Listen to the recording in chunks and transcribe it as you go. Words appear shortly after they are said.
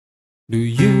Do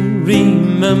you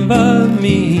remember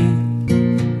me?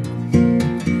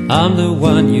 I'm the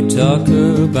one you talk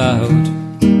about.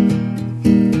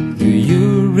 Do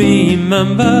you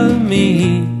remember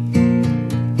me?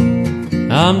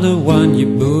 I'm the one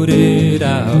you booted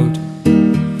out.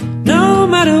 No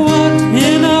matter what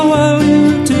in our world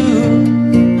you do,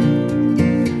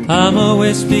 I'm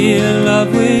always be in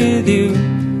love with you.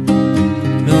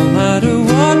 No matter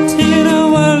what in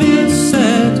our world you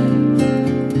said,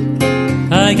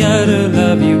 I gotta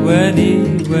love you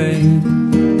anyway.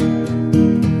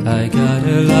 I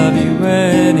gotta love you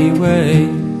anyway.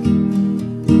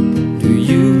 Do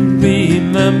you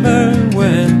remember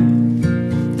when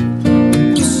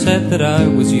you said that I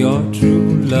was your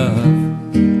true love,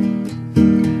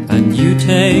 and you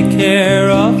take care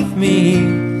of me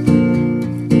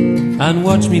and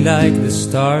watch me like the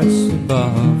stars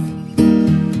above?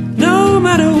 No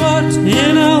matter what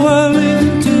in our world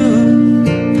you do,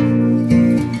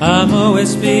 I'm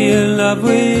always be in love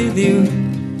with you.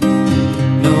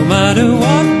 No matter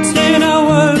what in our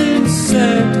world is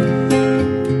said,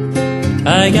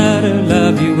 I gotta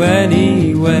love you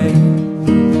anyway.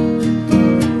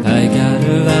 I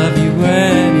gotta love you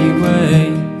anyway.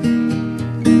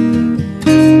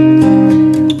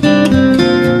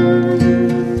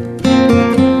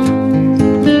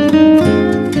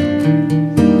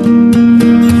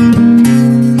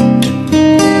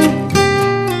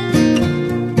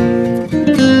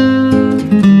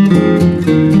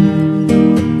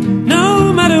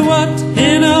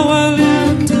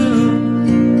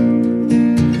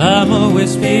 I'm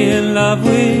always be in love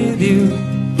with you.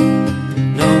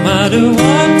 No matter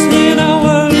what in our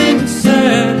world is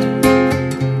said,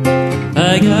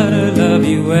 I gotta love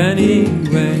you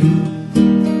anyway.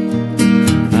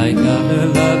 I gotta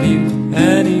love you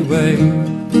anyway.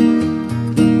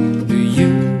 Do you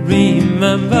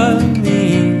remember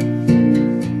me?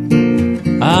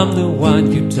 I'm the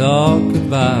one you talk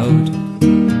about.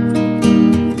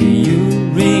 Do you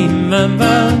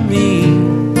remember me?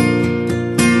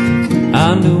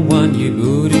 I'm the one you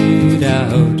booted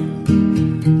out.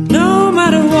 No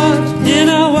matter what in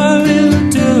our world you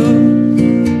do,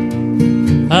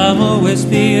 I'm always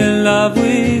be in love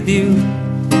with you.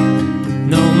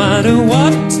 No matter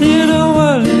what in our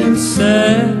world you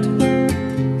said,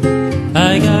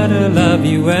 I gotta love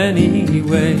you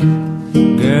anyway.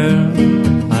 Girl,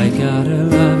 I gotta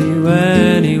love you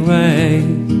anyway.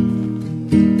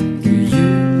 Do you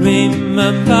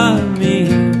remember